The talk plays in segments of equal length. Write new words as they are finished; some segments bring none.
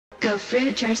Go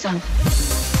fruit yourself.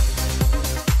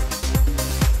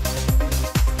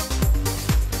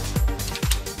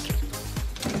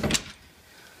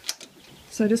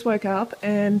 So I just woke up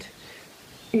and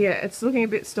yeah, it's looking a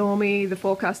bit stormy. The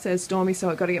forecast says stormy, so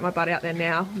I've got to get my butt out there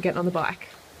now. I'm getting on the bike.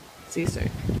 See you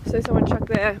soon. So someone chucked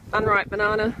their unripe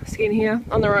banana skin here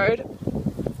on the road.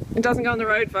 It doesn't go on the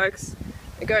road, folks.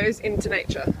 It goes into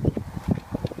nature.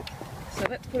 So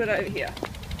let's put it over here.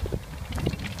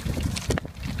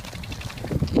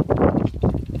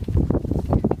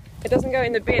 It doesn't go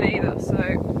in the bin either, so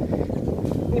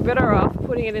you're better off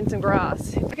putting it in some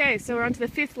grass. Okay, so we're on to the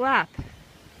 5th lap.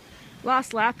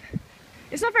 Last lap.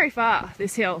 It's not very far,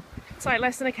 this hill. It's like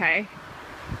less than a K,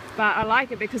 but I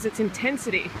like it because it's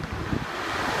intensity.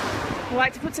 I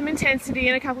like to put some intensity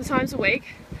in a couple of times a week,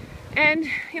 and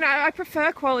you know, I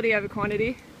prefer quality over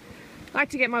quantity. I like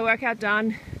to get my workout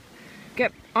done,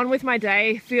 get on with my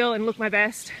day, feel and look my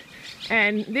best,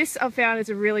 and this I've found is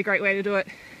a really great way to do it.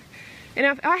 And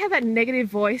if I have that negative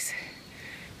voice,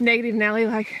 negative Nelly,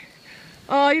 like,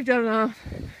 oh, you've done enough,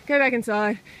 go back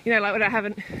inside, you know, like when I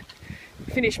haven't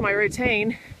finished my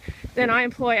routine, then I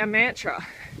employ a mantra.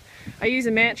 I use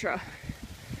a mantra.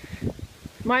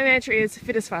 My mantra is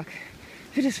fit as fuck,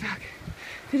 fit as fuck,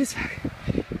 fit as fuck.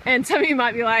 And some of you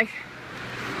might be like,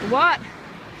 what?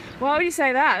 Why would you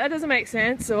say that? That doesn't make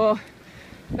sense, or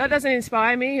that doesn't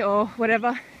inspire me, or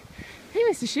whatever. Hey,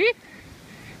 Mr. Sheep.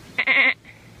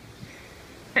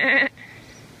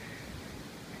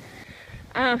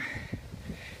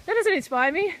 That doesn't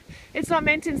inspire me. It's not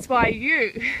meant to inspire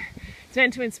you. It's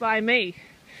meant to inspire me.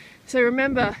 So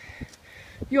remember,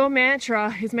 your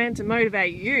mantra is meant to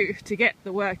motivate you to get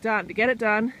the work done, to get it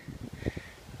done,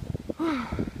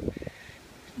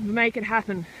 make it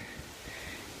happen.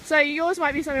 So yours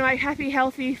might be something like happy,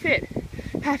 healthy, fit,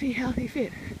 happy, healthy,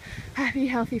 fit, happy,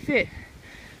 healthy, fit.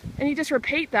 And you just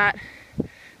repeat that,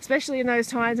 especially in those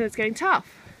times when it's getting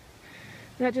tough.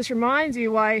 And that just reminds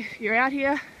you why you're out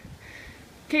here,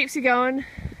 keeps you going,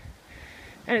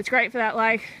 and it's great for that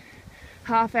like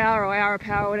half hour or hour of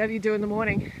power, whatever you do in the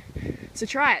morning. So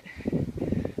try it.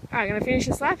 Alright, I'm going to finish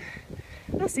this lap.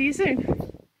 I'll see you soon.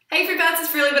 Hey Fruit Bats,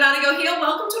 it's Really Banana Girl here.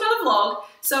 Welcome to another vlog.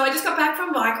 So I just got back from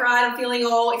a bike ride. I'm feeling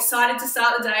all excited to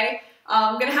start the day.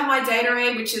 I'm going to have my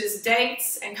Gatorade, which is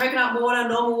dates and coconut water,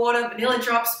 normal water, vanilla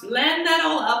drops, blend that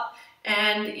all up,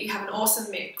 and you have an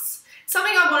awesome mix.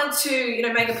 Something I wanted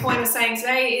to make a point of saying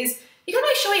today is you gotta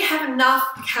make sure you have enough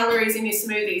calories in your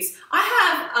smoothies.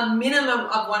 I have a minimum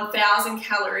of 1,000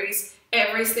 calories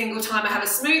every single time I have a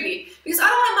smoothie because I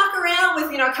don't want to muck around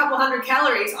with a couple hundred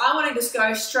calories. I want to just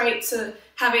go straight to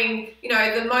having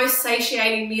the most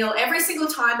satiating meal every single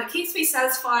time that keeps me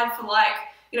satisfied for like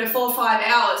 4 or 5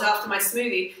 hours after my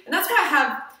smoothie. And that's why I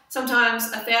have sometimes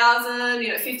 1,000,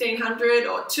 1,500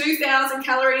 or 2,000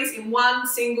 calories in one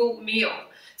single meal.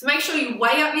 So make sure you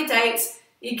weigh up your dates,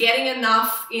 you're getting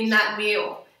enough in that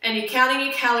meal, and you're counting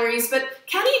your calories, but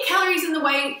counting your calories in the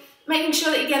way, making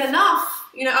sure that you get enough,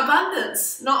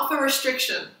 abundance, not for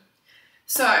restriction.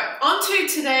 So, on to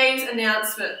today's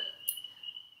announcement.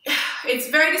 It's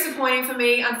very disappointing for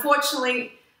me.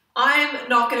 Unfortunately, I'm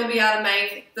not going to be able to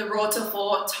make the Raw Till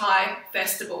 4 Thai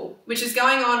Festival, which is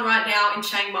going on right now in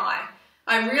Chiang Mai.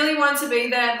 I really wanted to be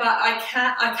there, but I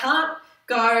can't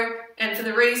go, and for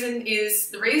the reason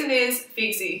is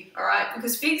Figsy, alright?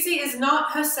 Because Figsy is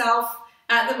not herself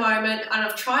at the moment, and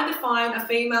I've tried to find a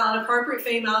female, an appropriate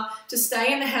female, to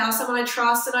stay in the house, someone I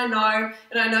trust and I know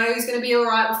who's going to be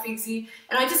alright with Figsy,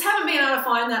 and I just haven't been able to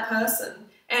find that person.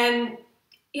 And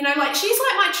she's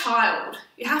like my child.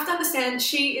 You have to understand,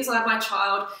 she is like my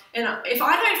child, and if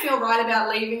I don't feel right about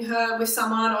leaving her with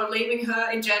someone or leaving her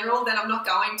in general, then I'm not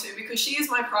going to, because she is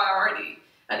my priority.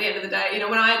 At the end of the day,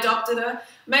 when I adopted her, I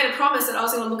made a promise that I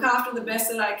was going to look after her the best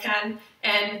that I can.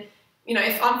 And,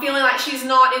 if I'm feeling like she's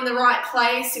not in the right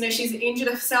place, she's injured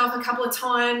herself a couple of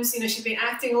times, she's been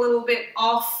acting a little bit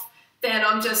off, then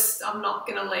I'm not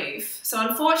going to leave. So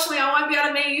unfortunately, I won't be able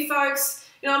to meet you folks.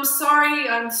 I'm sorry.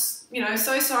 I'm,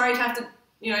 so sorry to have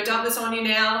to, dump this on you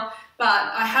now, but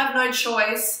I have no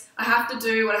choice. I have to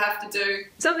do what I have to do.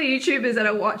 Some of the YouTubers that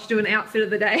I watch do an outfit of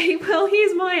the day. Well,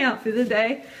 here's my outfit of the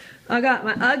day. I got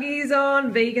my Uggies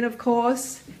on, vegan of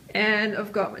course, and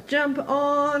I've got my jumper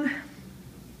on,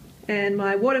 and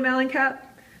my watermelon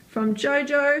cap from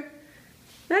JoJo.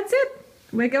 That's it.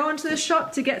 We're going to the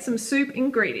shop to get some soup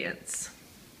ingredients.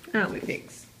 Aren't we,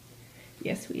 pigs?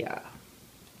 Yes, we are.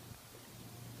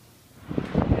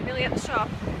 We're nearly at the shop.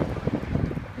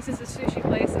 This is a sushi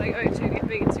place that I go to get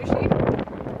vegan sushi.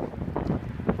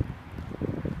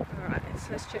 Alright, so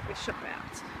let's check this shop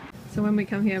out. So when we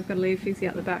come here, I've got to leave Figsy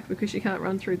out the back because she can't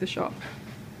run through the shop,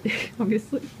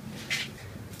 obviously.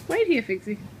 Wait here,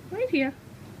 Fixie. Wait here.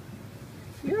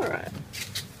 You're alright.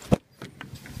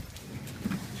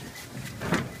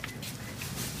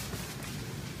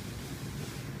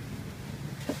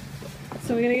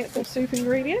 So we're gonna get some soup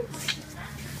ingredients.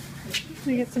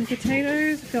 We get some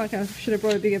potatoes. I feel like I should have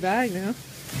brought a bigger bag now.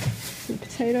 Some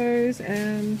potatoes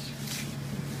and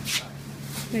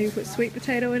maybe put sweet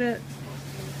potato in it.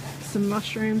 Some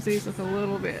mushrooms. These look a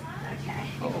little bit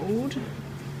old.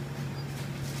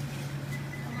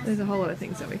 There's a whole lot of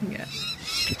things that we can get.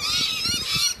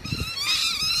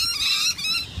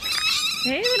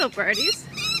 Hey, little birdies.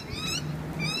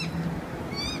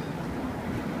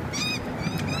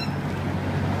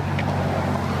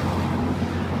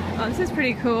 Oh, this is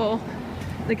pretty cool.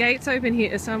 The gate's open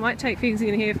here, so I might take Figsy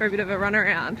in here for a bit of a run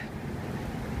around.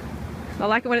 I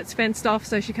like it when it's fenced off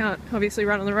so she can't obviously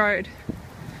run on the road.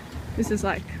 This is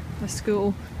like a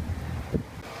school.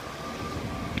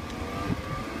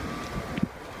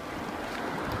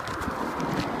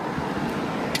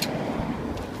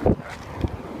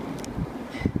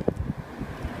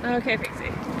 Okay, Pixie.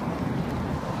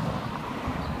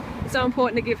 It's so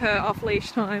important to give her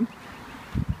off-leash time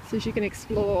so she can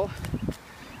explore.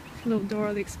 Little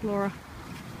Dora the Explorer.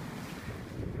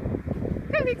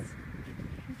 Come, Pix.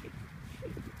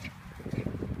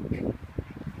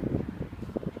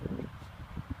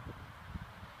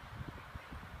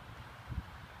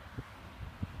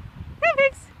 Come,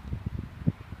 Pix.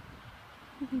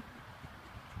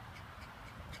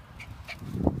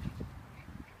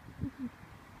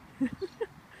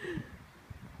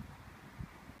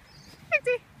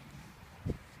 Pixie.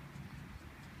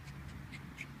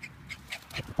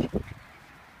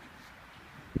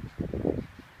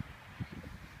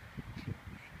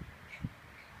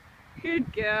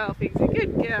 Good girl, Pixie,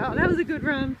 good girl. That was a good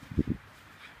run.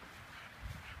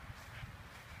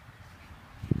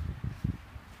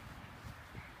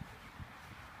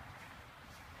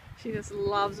 She just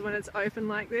loves when it's open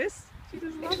like this. She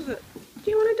just loves it.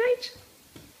 Do you want a date?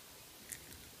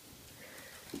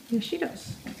 Yes, she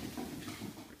does.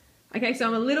 Okay, so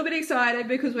I'm a little bit excited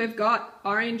because we've got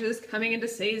oranges coming into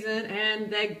season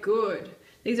and they're good.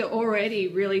 These are already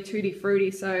really tutti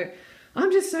frutti, so I'm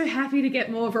just so happy to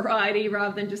get more variety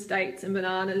rather than just dates and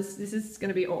bananas. This is going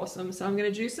to be awesome. So I'm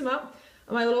going to juice them up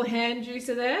on my little hand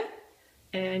juicer there,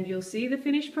 and you'll see the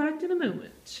finished product in a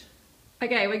moment.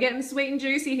 Okay, we're getting sweet and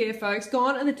juicy here, folks.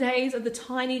 Gone are the days of the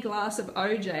tiny glass of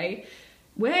OJ.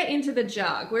 We're into the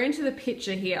jug. We're into the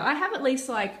pitcher here. I have at least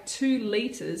like 2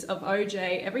 liters of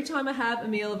OJ every time I have a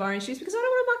meal of orange juice because I don't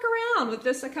want to muck around with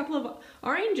just a couple of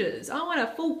oranges. I want a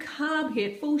full carb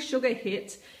hit, full sugar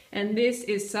hit. And this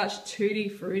is such tutti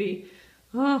frutti.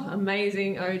 Oh,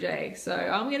 amazing OJ. So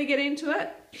I'm going to get into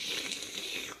it.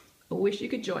 I wish you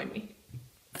could join me.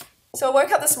 So I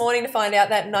woke up this morning to find out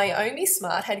that Niomi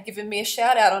Smart had given me a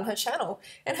shout out on her channel.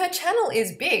 And her channel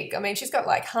is big. I mean, she's got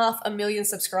like 500,000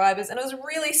 subscribers and it was a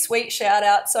really sweet shout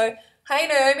out. So, hey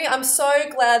Naomi, I'm so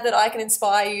glad that I can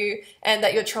inspire you and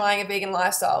that you're trying a vegan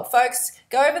lifestyle. Folks,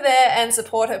 go over there and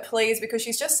support her, please, because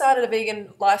she's just started a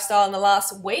vegan lifestyle in the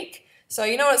last week. So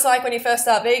you know what it's like when you first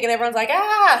start vegan, everyone's like,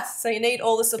 ah! So you need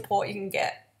all the support you can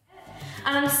get.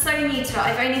 And I'm so new to it.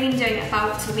 I've only been doing it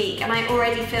about a week and I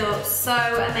already feel so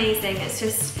amazing. It's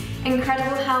just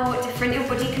incredible how different your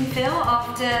body can feel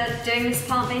after doing this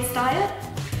plant-based diet.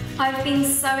 I've been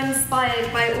so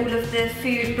inspired by all of the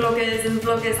food bloggers and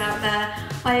vloggers out there.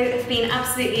 I have been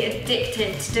absolutely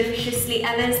addicted to Deliciously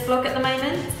Ella's blog at the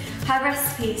moment. Her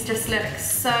recipes just look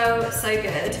so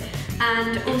good.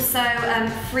 And also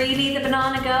Freely the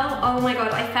Banana Girl. Oh my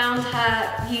god, I found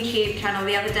her YouTube channel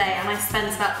the other day and I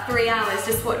spent about 3 hours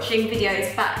just watching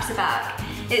videos back to back.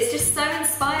 It's just so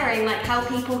inspiring, like how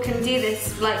people can do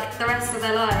this like the rest of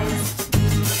their lives.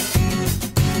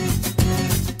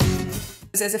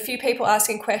 There's a few people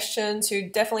asking questions who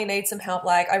definitely need some help,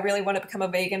 like I really want to become a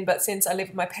vegan, but since I live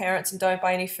with my parents and don't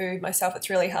buy any food myself,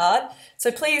 it's really hard.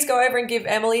 So please go over and give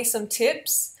Emily some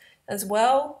tips as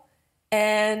well.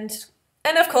 And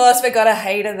of course, we got a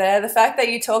hater there. The fact that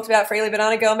you talked about Freely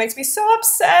Banana Girl makes me so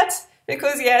upset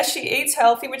because, yeah, she eats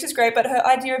healthy, which is great, but her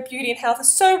idea of beauty and health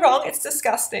is so wrong, it's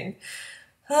disgusting.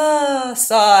 Ah,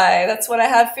 sigh. That's what I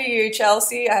have for you,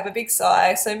 Chelsea. I have a big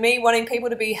sigh. So me wanting people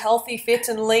to be healthy, fit,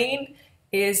 and lean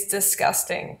is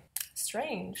disgusting.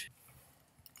 Strange.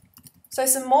 So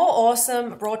some more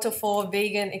awesome Raw to 4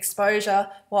 vegan exposure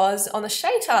was on the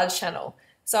Shaytards channel.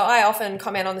 So I often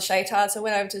comment on the Shaytards, so I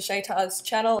went over to the Shaytards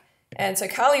channel. And so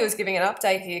Carly was giving an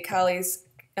update here. Carly's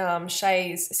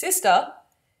Shay's sister.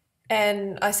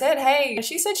 And I said, hey, and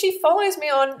she said she follows me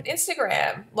on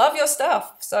Instagram. Love your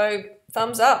stuff. So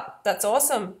thumbs up. That's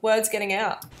awesome. Word's getting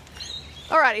out.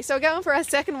 Alrighty, so we're going for our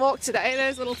second walk today.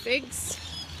 There's little figs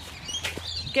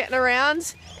getting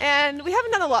around. And we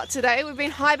haven't done a lot today. We've been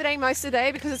hibernating most of the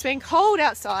day because it's been cold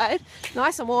outside,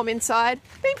 nice and warm inside.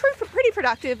 Been pretty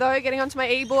productive though, getting onto my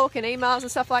ebook and emails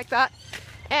and stuff like that.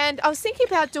 And I was thinking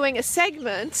about doing a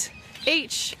segment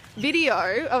each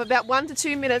video of about 1 to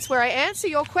 2 minutes where I answer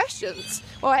your questions,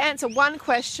 or I answer one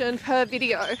question per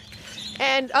video.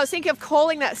 And I was thinking of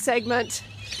calling that segment,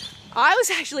 I was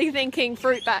actually thinking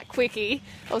Fruit Bat Quickie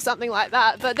or something like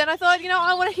that, but then I thought, you know,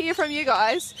 I want to hear from you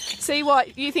guys, see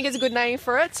what you think is a good name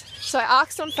for it. So I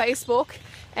asked on Facebook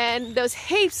and there was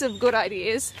heaps of good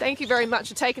ideas. Thank you very much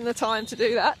for taking the time to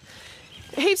do that.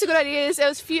 Heaps of good ideas. There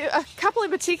was a couple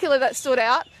in particular that stood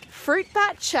out. Fruit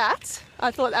Bat Chat,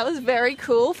 I thought that was very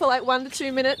cool for like 1 to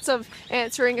 2 minutes of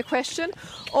answering a question,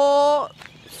 or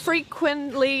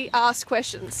frequently asked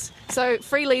questions. So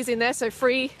freely's in there, so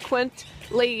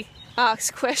frequently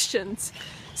asked questions.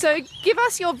 So give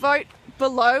us your vote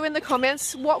below in the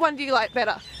comments. What one do you like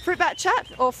better? Fruit Bat Chat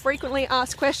or frequently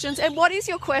asked questions? And what is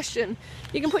your question?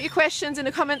 You can put your questions in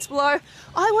the comments below.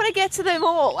 I want to get to them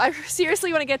all. I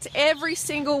seriously want to get to every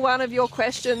single one of your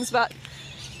questions, but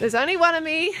there's only one of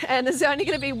me and there's only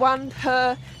going to be one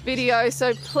per video,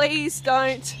 so please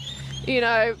don't, you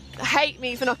know, hate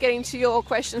me for not getting to your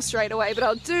questions straight away, but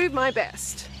I'll do my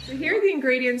best. So here are the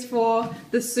ingredients for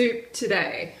the soup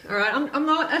today. All right, I'm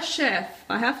not a chef.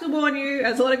 I have to warn you,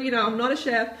 as a lot of you know, I'm not a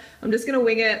chef. I'm just gonna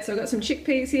wing it. So I've got some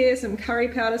chickpeas here, some curry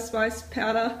powder, spice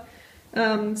powder,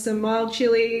 some mild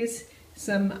chilies,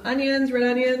 some onions, red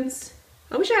onions.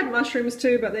 I wish I had mushrooms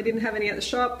too, but they didn't have any at the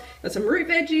shop. Got some root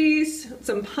veggies,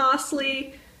 some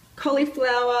parsley,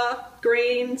 cauliflower,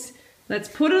 greens. Let's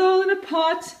put it all in a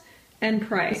pot and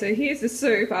pray. So here's the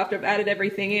soup after I've added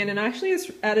everything in, and I actually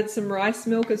just added some rice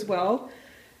milk as well,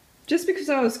 just because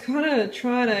I was kind of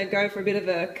trying to go for a bit of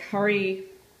a curry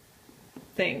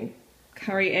thing,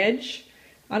 curry edge.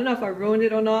 I don't know if I ruined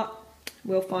it or not.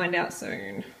 We'll find out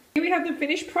soon. Here we have the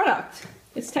finished product.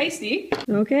 It's tasty.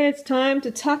 Okay, it's time to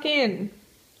tuck in.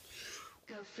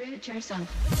 Go fruit yourself.